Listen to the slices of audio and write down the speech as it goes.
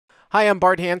Hi, I'm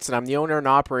Bart Hanson. I'm the owner and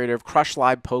operator of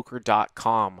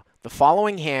CrushLivePoker.com. The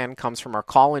following hand comes from our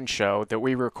call-in show that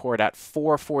we record at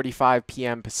 4:45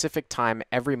 p.m. Pacific Time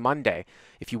every Monday.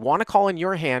 If you want to call in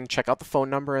your hand, check out the phone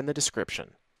number in the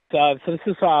description. So this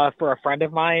is for a friend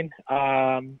of mine.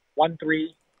 1-3,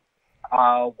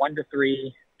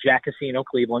 1-3, Jack Casino,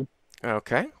 Cleveland.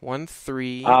 Okay,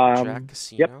 1-3, Jack Yep.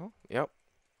 Casino. Yep.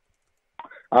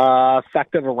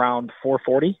 Effective around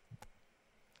 440.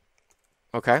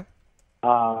 Okay.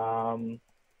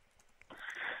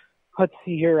 Let's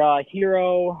see here.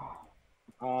 Hero,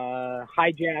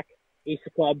 hijack, ace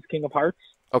of clubs, king of hearts.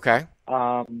 Okay.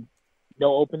 No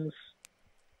opens.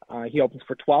 He opens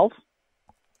for 12.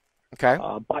 Okay.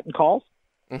 Button calls.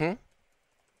 Mm-hmm.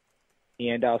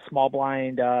 And small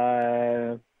blind,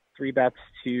 3 bets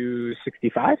to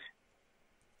 65.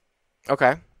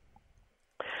 Okay.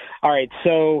 All right.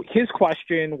 So his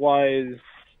question was,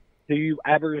 do you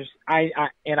ever?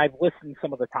 And I've listened to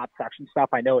some of the top section stuff.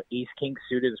 I know ace king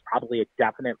suited is probably a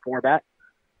definite 4-bet,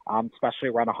 especially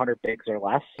around 100 bigs or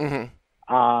less.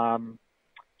 Mm-hmm.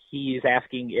 He's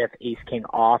asking if ace king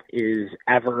off is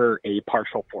ever a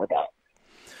partial 4-bet.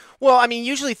 Well, I mean,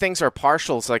 usually things are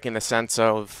partials, like in the sense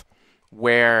of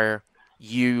where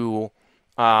you,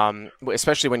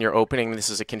 especially when you're opening, this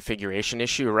is a configuration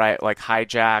issue, right? Like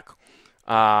hijack,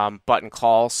 button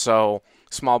call. So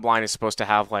small blind is supposed to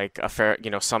have like a fair,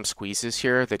 some squeezes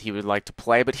here that he would like to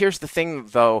play. But here's the thing,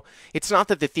 though. It's not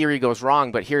that the theory goes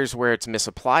wrong, but here's where it's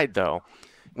misapplied, though.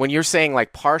 When you're saying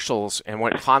like partials and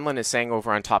what Conlon is saying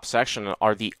over on top section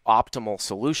are the optimal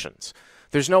solutions.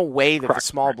 There's no way that the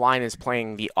small blind is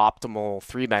playing the optimal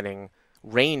 3-betting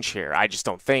range here. I just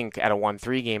don't think at a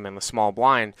 1-3 game in the small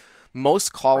blind.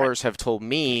 Most callers have told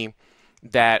me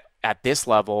that at this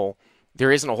level,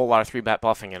 there isn't a whole lot of 3-bet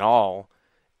bluffing at all.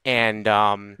 And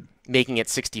making it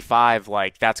 65,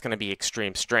 like, that's going to be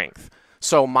extreme strength.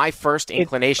 So my first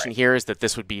inclination here is that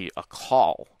this would be a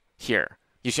call here.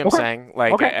 You see what I'm saying?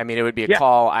 Like, I mean, it would be a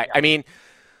call. I mean,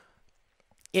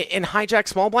 in hijack,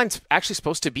 small blind's actually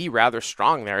supposed to be rather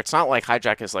strong there. It's not like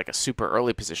hijack is like a super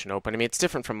early position open. I mean, it's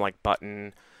different from like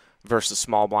button versus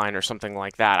small blind or something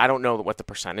like that. I don't know what the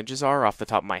percentages are off the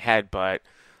top of my head, but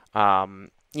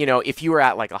if you were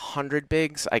at like 100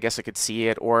 bigs, I guess I could see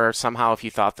it. Or somehow if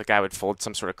you thought the guy would fold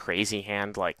some sort of crazy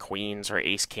hand like queens or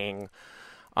ace king.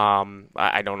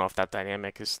 I don't know if that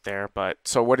dynamic is there. But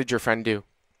so what did your friend do?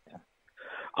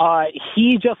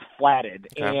 He just flatted.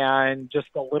 And just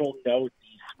a little note, the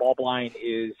small blind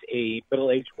is a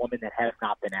middle-aged woman that has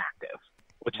not been active,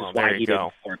 which is why he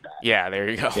didn't afford that. Yeah, there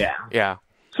you go. Yeah.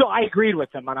 So I agreed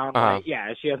with him, and I'm like,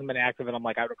 yeah, she hasn't been active, and I'm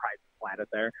like, I would have probably flatted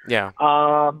there. Yeah.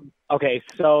 Okay,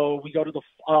 so we go to the.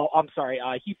 I'm sorry.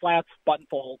 He flats, button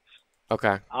folds.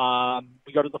 Okay.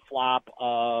 We go to the flop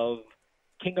of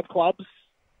king of clubs,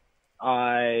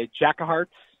 jack of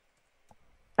hearts,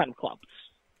 10 of clubs.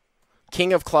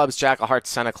 King of clubs, jack of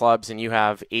hearts, 10 of clubs, and you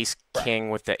have ace king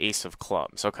with the ace of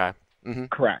clubs. Okay. Mm-hmm.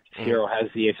 Correct. Hero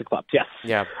has the ace of clubs. Yes.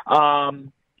 Yeah.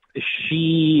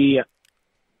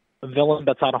 Villain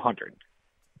bets out 100.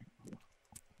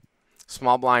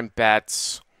 Small blind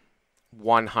bets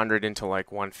 100 into like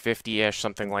 150-ish,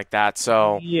 something like that.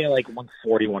 So yeah, like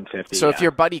 140, 150. So if your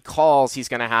buddy calls, he's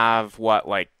going to have what,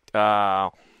 like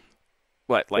Well,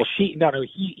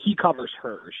 he covers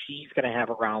her. She's going to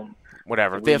have around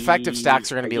whatever. The effective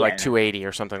stacks are going to be like 280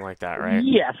 or something like that, right?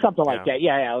 Yeah, something like that.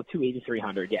 Yeah, 280,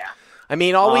 300. Yeah. I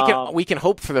mean, we can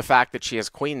hope for the fact that she has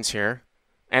queens here.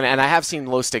 And I have seen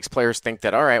low stakes players think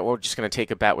that, all right, we're just going to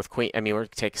take a bet with queen. I mean, we're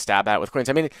going to take a stab at it with queens.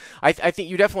 I mean, I think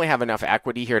you definitely have enough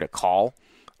equity here to call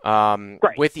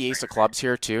with the ace of clubs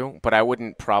here too. But I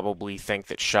wouldn't probably think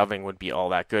that shoving would be all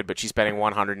that good. But she's betting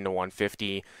 100 into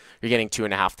 150. You're getting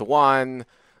 2.5 to 1.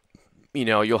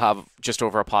 You'll have just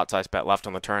over a pot size bet left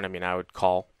on the turn. I mean, I would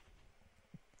call.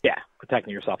 Yeah,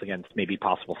 protecting yourself against maybe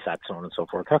possible sets, so on and so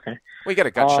forth. Okay. We got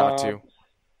a gut shot too.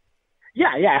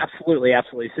 Yeah, absolutely.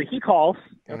 So he calls.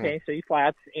 Okay, so he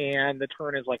flats, and the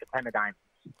turn is like a 10 of diamonds.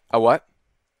 A what?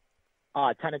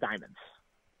 10 of diamonds.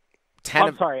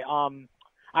 Sorry.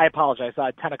 I apologize.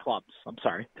 10 of clubs. I'm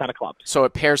sorry. 10 of clubs. So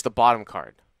it pairs the bottom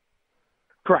card.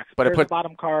 Correct. But it puts the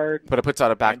bottom card. But it puts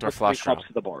out a backdoor flush draw. Clubs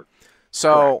to the board.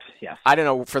 So correct, yes. I don't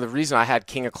know. For the reason I had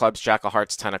king of clubs, jack of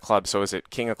hearts, 10 of clubs. So is it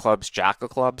king of clubs, jack of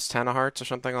clubs, 10 of hearts, or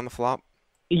something on the flop?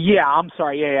 Yeah, I'm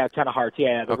sorry. Yeah, 10 of hearts.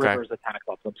 Yeah, the river is the 10 of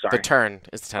clubs. I'm sorry. The turn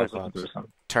is the 10 of clubs.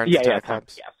 Turn's the 10 of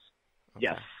clubs? Yes. Okay.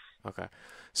 Yes.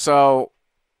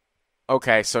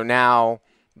 Okay. So now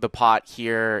the pot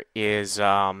here is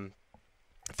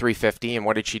 350, and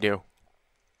what did she do?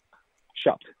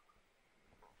 Shoved.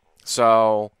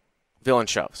 So villain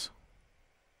shoves.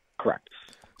 Correct.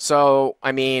 So,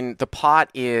 I mean, the pot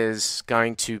is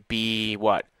going to be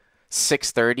what?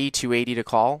 630, 280 to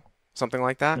call, something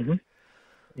like that. Hmm.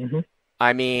 Hmm.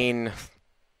 I mean,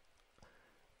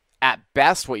 at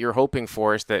best, what you're hoping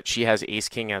for is that she has ace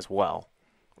king as well,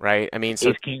 right? I mean, so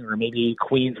Ace king or maybe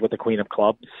queens with the queen of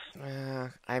clubs.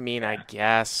 I mean, I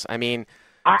guess. I mean,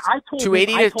 I told him I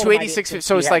didn't 286. think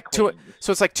So she it's had like two. queens.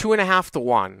 So it's like 2.5 to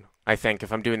 1. I think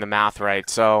if I'm doing the math right.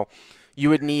 So you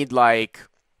would need like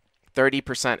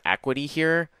 30% equity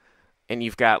here, and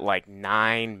you've got like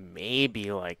 9,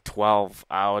 maybe like 12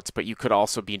 outs, but you could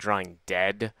also be drawing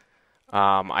dead.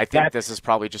 I think That's this is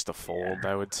probably just a fold,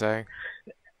 yeah. I would say.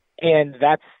 And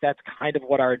that's kind of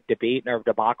what our debate and our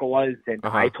debacle was. And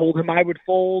I Uh-huh. told him I would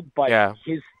fold, but Yeah.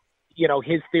 his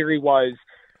theory was,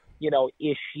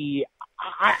 is she?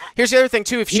 Here's the other thing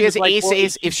too. If He she was has like, ace well,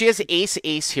 ace, if she has ace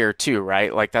ace here too,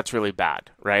 right? Like that's really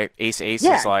bad, right? Ace ace is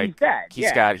yeah, he's like dead.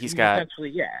 Yeah, he's he's got essentially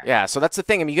yeah. yeah. So that's the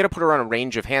thing. I mean, you got to put her on a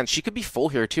range of hands. She could be full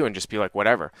here too, and just be like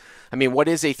whatever. I mean, what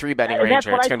is a three betting And range that's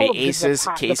here? what It's I going to told be him because the aces,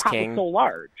 pot the case pot was king. so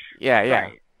large. Yeah, yeah,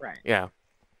 Right. yeah.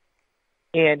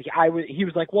 And he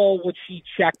was like, well, would she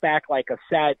check back like a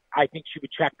set? I think she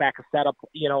would check back a set up,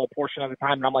 a portion of the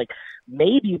time. And I'm like,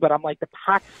 maybe, but I'm like, the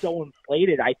pot's so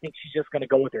inflated. I think she's just going to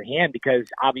go with her hand because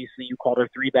obviously you called her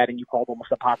three bet and you called almost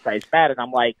a pot size bet. And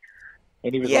I'm like,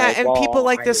 and he was Yeah, like, and well, people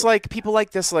like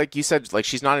this, like you said, like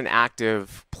she's not an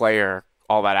active player,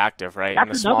 all that active, right? In the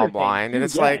that's small another thing blind, and too.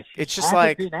 it's Yeah, like, she it's just hasn't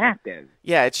like, been active.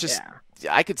 yeah, it's just,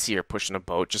 Yeah, I could see her pushing a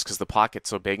boat just because the pocket's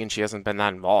so big and she hasn't been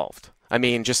that involved. I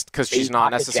mean, just because she's eight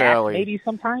not pocket jacks necessarily, maybe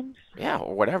sometimes. yeah,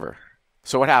 or whatever.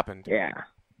 So what happened? Yeah.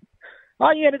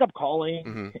 Well, he ended up calling,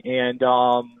 Hmm. and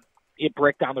it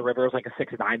bricked down the river. It was like a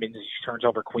six of diamonds. She turns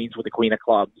over queens with the queen of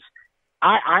clubs.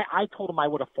 I told him I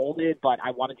would have folded, but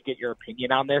I wanted to get your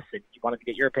opinion on this, and he wanted to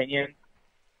get your opinion.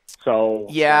 So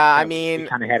Yeah, I we mean,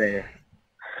 kind of had a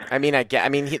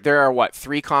there are what,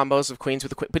 3 combos of queens with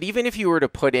the queen. But even if you were to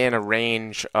put in a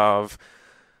range of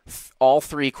all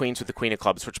 3 queens with the queen of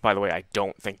clubs, which by the way I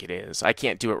don't think it is. I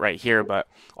can't do it right here, but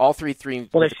all three well.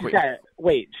 with the She's queen. got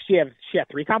wait. She had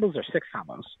 3 combos or 6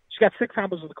 combos? She got 6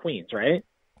 combos with the queens, right?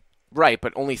 Right,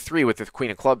 but only 3 with the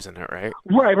queen of clubs in it, right?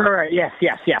 Right. Yes.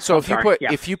 So I'm if you sorry. put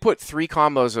Yes. if you put 3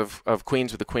 combos of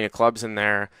queens with the queen of clubs in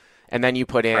there, and then you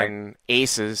put Right. in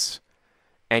aces,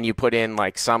 and you put in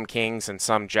like some kings and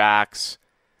some jacks.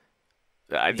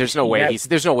 There's no He way has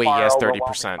there's no way he far has overwhelming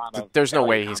 30%. amount of There's no value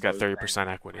way he's got combos 30%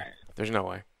 equity. Right. There's no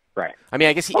way. Right. I mean,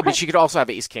 I guess Okay. but she could also have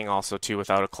ace king also too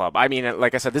without a club. I mean,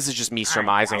 like I said, this is just me All right.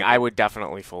 surmising. I would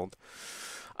definitely fold.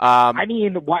 I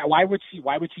mean, why would she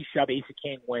shove ace of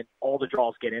king when all the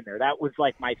draws get in there? That was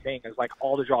like my thing. Is like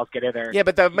all the draws get in there. Yeah,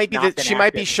 but that She's might be not that been she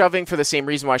might be active. shoving for the same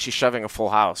reason why she's shoving a full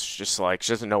house. Just like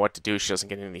she doesn't know what to do. She doesn't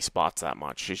get in these spots that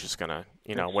much. She's just gonna,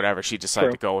 whatever she decided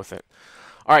True. to go with it.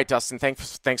 All right, Dustin,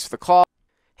 thanks for the call.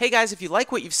 Hey guys, if you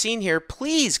like what you've seen here,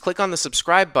 please click on the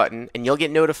subscribe button and you'll get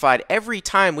notified every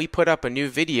time we put up a new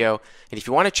video. And if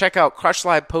you want to check out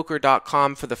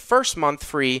crushlivepoker.com for the first month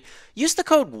free, use the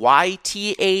code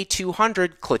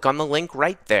YTA200. Click on the link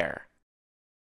right there.